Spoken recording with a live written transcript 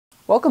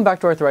Welcome back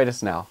to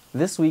Arthritis Now.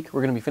 This week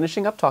we're going to be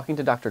finishing up talking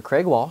to Dr.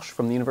 Craig Walsh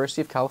from the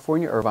University of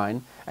California,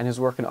 Irvine, and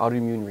his work in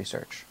autoimmune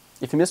research.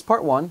 If you missed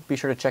part one, be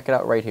sure to check it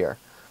out right here.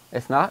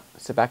 If not,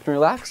 sit back and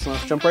relax, and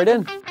let's jump right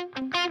in.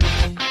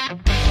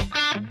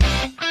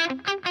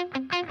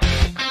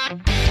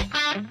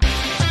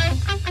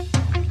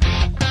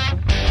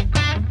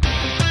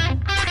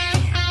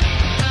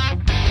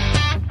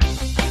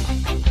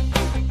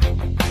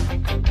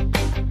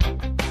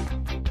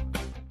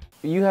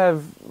 You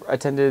have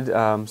attended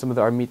some of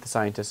our Meet the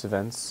Scientists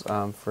events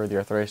for the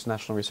Arthritis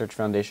National Research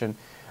Foundation.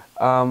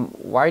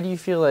 Why do you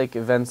feel like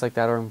events like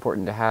that are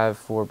important to have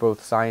for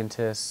both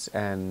scientists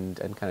and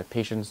kind of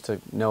patients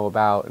to know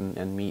about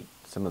and meet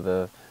some of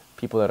the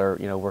people that are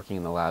working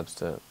in the labs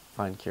to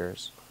find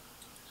cures?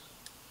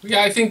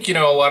 Yeah, I think a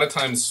lot of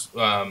times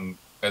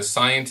as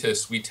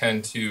scientists we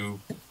tend to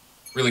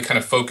really kind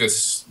of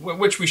focus,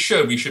 which we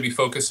should be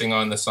focusing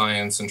on the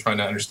science and trying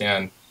to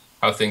understand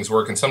how things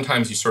work, and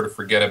sometimes you sort of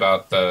forget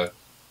about that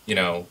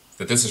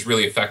this is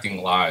really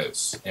affecting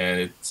lives,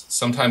 and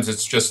sometimes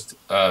it's just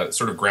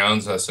sort of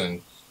grounds us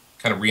and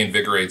kind of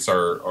reinvigorates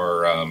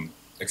our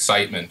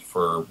excitement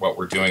for what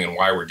we're doing and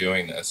why we're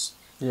doing this.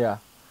 Yeah,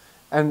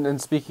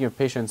 and speaking of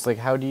patients, like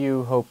how do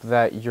you hope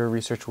that your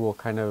research will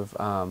kind of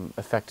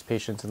affect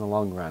patients in the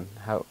long run?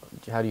 How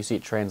do you see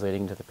it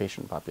translating to the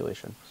patient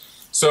population?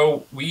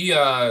 So we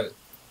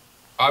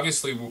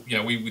obviously,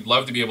 we'd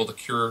love to be able to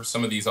cure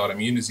some of these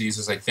autoimmune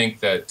diseases. I think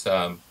that,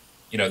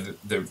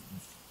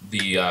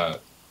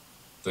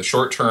 the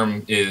short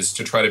term is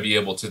to try to be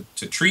able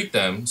to treat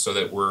them so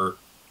that we're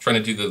trying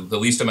to do the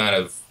least amount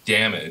of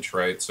damage,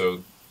 right?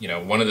 So,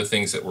 one of the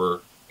things that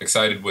we're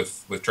excited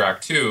with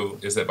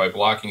DRAC2 is that by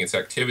blocking its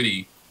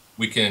activity,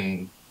 we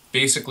can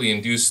basically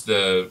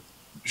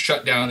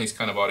shut down these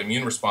kind of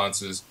autoimmune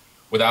responses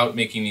without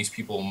making these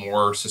people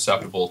more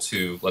susceptible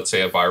to, let's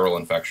say, a viral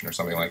infection or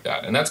something like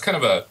that. And that's kind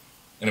of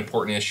an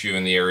important issue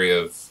in the area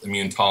of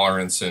immune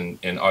tolerance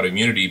and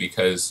autoimmunity,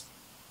 because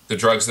the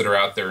drugs that are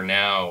out there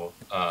now,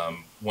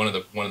 one of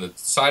the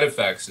side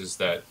effects is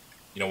that,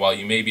 while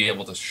you may be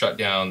able to shut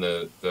down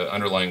the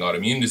underlying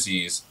autoimmune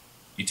disease,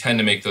 you tend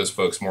to make those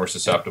folks more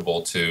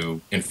susceptible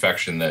to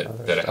infection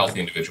that a healthy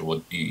individual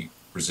would be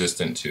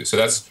resistant to. So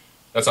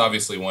that's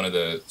obviously one of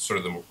the sort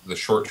of the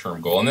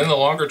short-term goal. And then the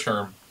longer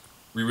term,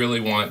 we really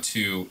want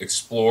to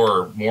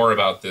explore more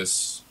about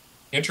this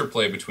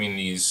interplay between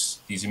these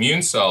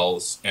immune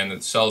cells and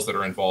the cells that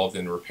are involved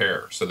in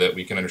repair, so that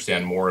we can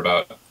understand more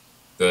about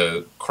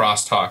the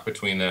crosstalk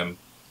between them,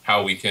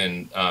 how we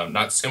can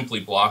not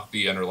simply block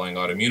the underlying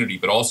autoimmunity,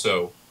 but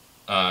also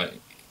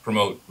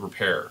promote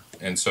repair.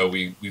 And so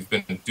we've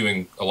been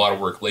doing a lot of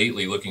work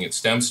lately looking at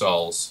stem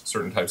cells,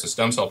 certain types of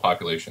stem cell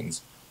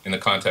populations in the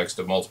context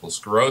of multiple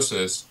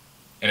sclerosis,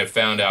 and have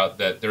found out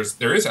that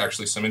there is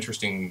actually some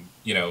interesting,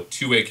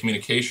 two-way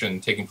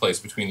communication taking place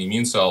between the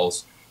immune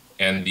cells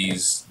and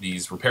these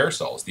repair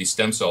cells, these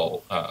stem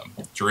cell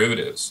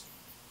derivatives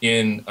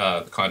in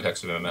the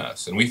context of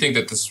MS. And we think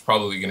that this is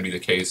probably going to be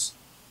the case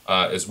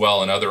as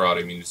well in other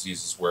autoimmune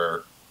diseases,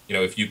 where,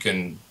 if you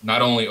can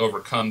not only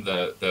overcome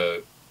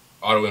the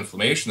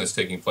autoinflammation that's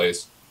taking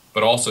place,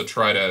 but also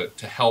try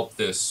to help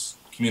this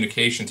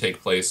communication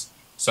take place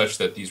such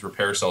that these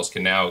repair cells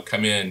can now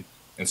come in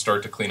and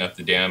start to clean up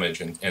the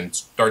damage and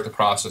start the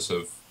process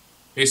of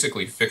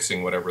basically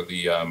fixing whatever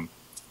the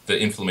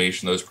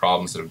inflammation, those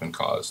problems that have been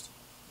caused.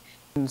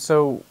 And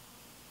so,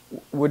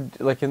 would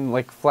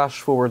flash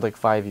forward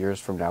 5 years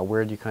from now,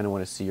 where do you kind of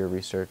want to see your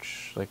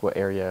research? Like what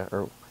area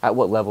or at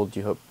what level do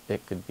you hope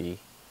it could be?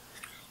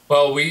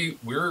 Well,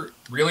 we're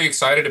really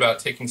excited about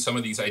taking some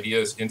of these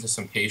ideas into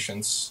some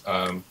patients.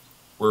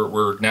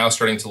 We're now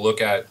starting to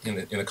look at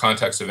in the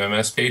context of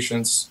MS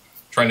patients,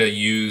 trying to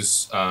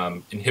use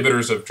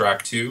inhibitors of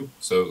DRAC2,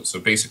 so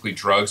basically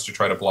drugs to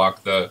try to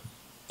block the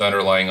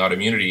underlying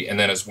autoimmunity. And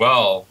then as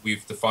well,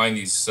 we've defined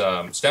these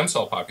stem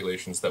cell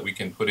populations that we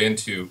can put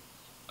into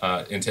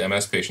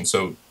MS patients.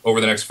 So over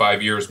the next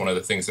 5 years, one of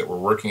the things that we're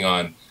working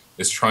on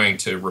is trying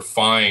to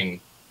refine,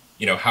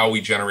 how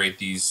we generate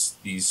these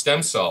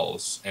stem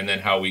cells, and then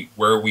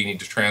where we need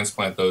to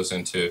transplant those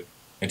into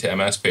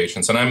MS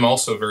patients. And I'm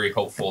also very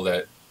hopeful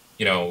that,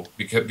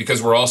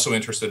 because we're also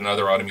interested in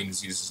other autoimmune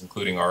diseases,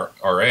 including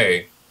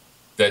RA,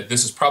 that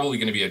this is probably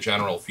going to be a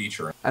general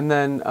feature. And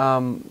then,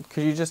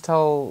 could you just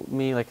tell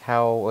me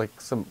how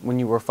when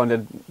you were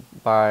funded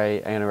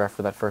by ANRF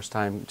for that first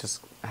time,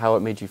 just how it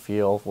made you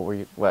feel?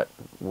 What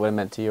it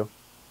meant to you?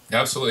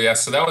 Absolutely, yeah.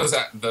 So that was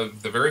the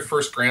very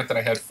first grant that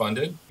I had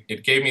funded.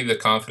 It gave me the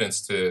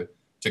confidence to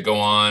go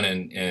on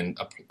and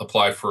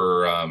apply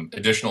for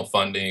additional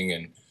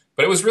funding,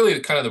 but it was really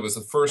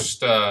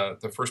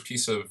the first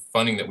piece of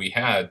funding that we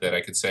had that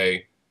I could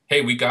say,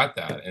 hey, we got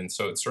that. And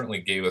so it certainly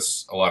gave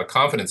us a lot of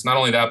confidence. Not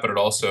only that, but it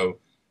also,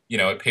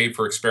 it paid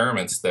for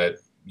experiments that,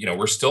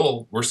 we're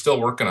still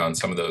working on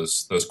some of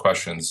those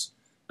questions,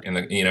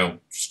 and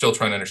still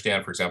trying to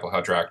understand, for example,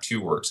 how DRAC2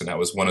 works. And that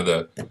was one of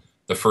the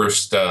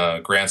first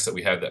grants that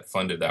we had that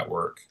funded that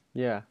work.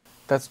 Yeah,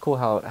 that's cool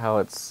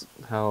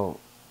how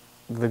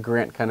the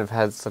grant kind of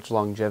has such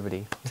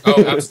longevity.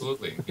 Oh,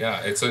 absolutely.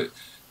 Yeah, it's a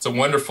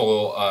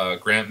wonderful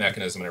grant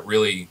mechanism, and it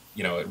really,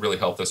 it really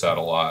helped us out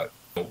a lot.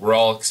 We're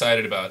all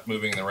excited about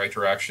moving in the right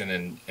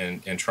direction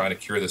and trying to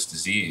cure this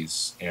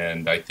disease.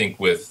 And I think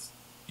with,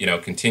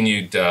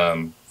 continued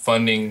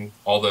funding,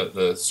 all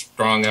the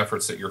strong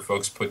efforts that your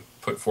folks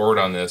put forward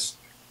on this,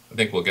 I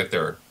think we'll get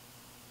there.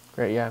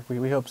 Great, yeah,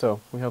 we hope so.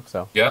 We hope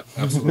so. Yeah,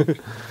 absolutely.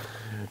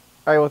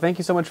 All right, well, thank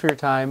you so much for your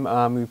time.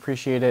 We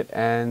appreciate it,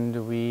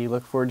 and we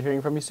look forward to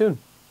hearing from you soon.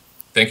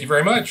 Thank you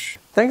very much.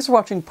 Thanks for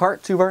watching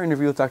part 2 of our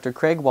interview with Dr.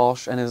 Craig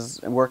Walsh and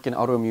his work in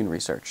autoimmune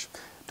research.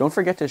 Don't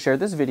forget to share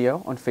this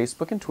video on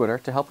Facebook and Twitter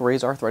to help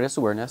raise arthritis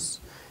awareness.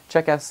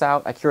 Check us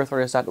out at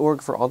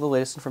curearthritis.org for all the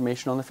latest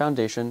information on the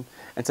foundation,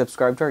 and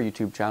subscribe to our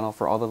YouTube channel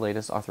for all the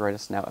latest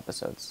Arthritis Now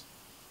episodes.